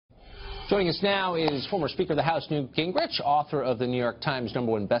Joining us now is former Speaker of the House Newt Gingrich, author of the New York Times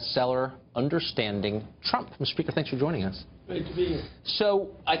 #1 bestseller, Understanding Trump. Mr. Speaker, thanks for joining us. Great to be here.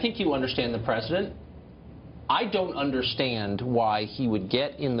 So I think you understand the president. I don't understand why he would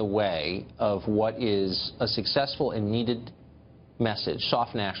get in the way of what is a successful and needed message,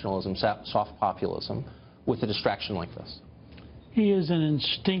 soft nationalism, soft populism, with a distraction like this. He is an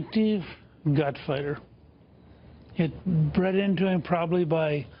instinctive gut fighter. It bred into him probably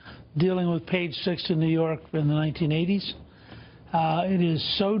by dealing with page 6 in New York in the 1980s. It is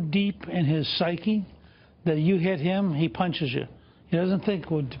so deep in his psyche that you hit him, he punches you. He doesn't think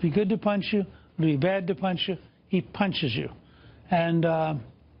it would be good to punch you, it would be bad to punch you. He punches you. And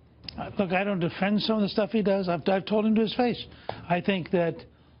look, I don't defend some of the stuff he does. I've told him to his face. I think that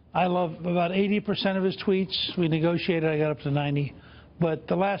I love about 80% of his tweets. We negotiated, I got up to 90. But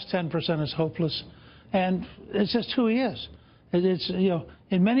the last 10% is hopeless. And it's just who he is. It's, you know,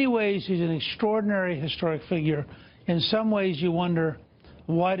 in many ways, he's an extraordinary historic figure. In some ways, you wonder,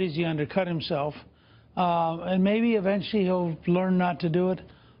 why does he undercut himself? And maybe eventually he'll learn not to do it.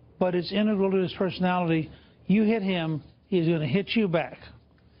 But it's integral to his personality. You hit him, he's going to hit you back.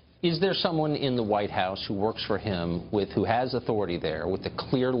 Is there someone in the White House who works for him, who has authority there, with a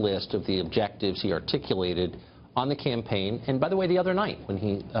clear list of the objectives he articulated on the campaign? And by the way, the other night when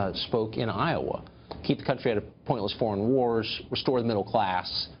he spoke in Iowa, keep the country out of pointless foreign wars, restore the middle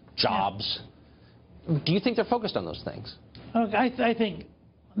class, jobs. Yeah. Do you think they're focused on those things? Look, I think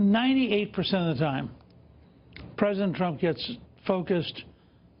 98% of the time, President Trump gets focused.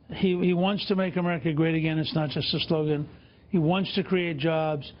 He wants to make America great again. It's not just a slogan. He wants to create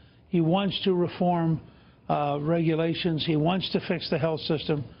jobs. He wants to reform regulations. He wants to fix the health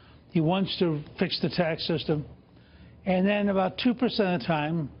system. He wants to fix the tax system. And then about 2% of the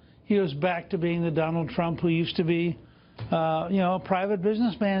time, he goes back to being the Donald Trump who used to be, you know, a private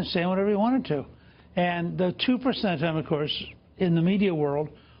businessman saying whatever he wanted to. And the 2% of the time, of course, in the media world,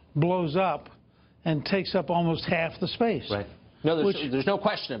 blows up and takes up almost half the space. Right. No, there's no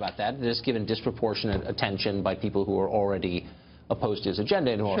question about that. It is given disproportionate attention by people who are already opposed to his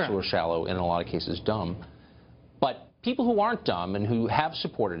agenda and who also are shallow, and in a lot of cases dumb. But people who aren't dumb and who have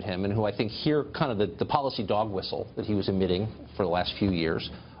supported him and who I think hear kind of the policy dog whistle that he was emitting for the last few years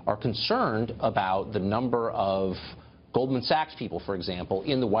are concerned about the number of Goldman Sachs people, for example,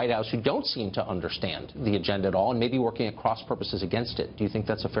 in the White House who don't seem to understand the agenda at all and maybe working at cross purposes against it. Do you think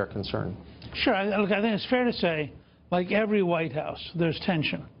that's a fair concern? Sure. Look, I think it's fair to say, like every White House, there's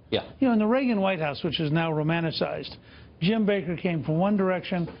tension. Yeah. You know, in the Reagan White House, which is now romanticized, Jim Baker came from one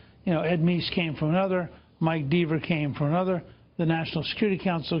direction, you know, Ed Meese came from another, Mike Deaver came from another, the National Security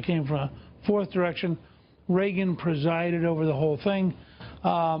Council came from a fourth direction. Reagan presided over the whole thing.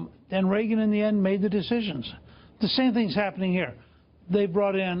 And Reagan, in the end, made the decisions. The same thing's happening here. They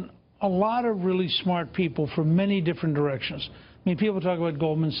brought in a lot of really smart people from many different directions. I mean, people talk about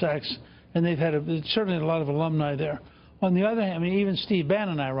Goldman Sachs, and they've had certainly a lot of alumni there. On the other hand, I mean, even Steve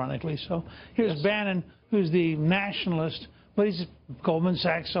Bannon, ironically. So here's Bannon, who's the nationalist, but he's a Goldman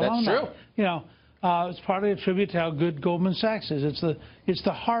Sachs alumni. That's true. You know, it's partly a tribute to how good Goldman Sachs is. It's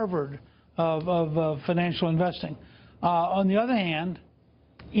the Harvard of financial investing. On the other hand,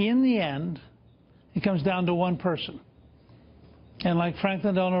 in the end, it comes down to one person. And like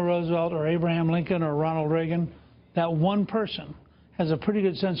Franklin Delano Roosevelt or Abraham Lincoln or Ronald Reagan, that one person has a pretty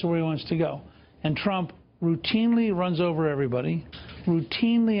good sense of where he wants to go. And Trump routinely runs over everybody,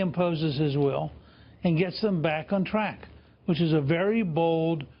 routinely imposes his will, and gets them back on track, which is a very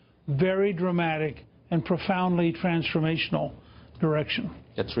bold, very dramatic, and profoundly transformational direction.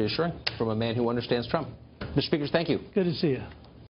 That's reassuring from a man who understands Trump. Mr. Speaker, thank you. Good to see you.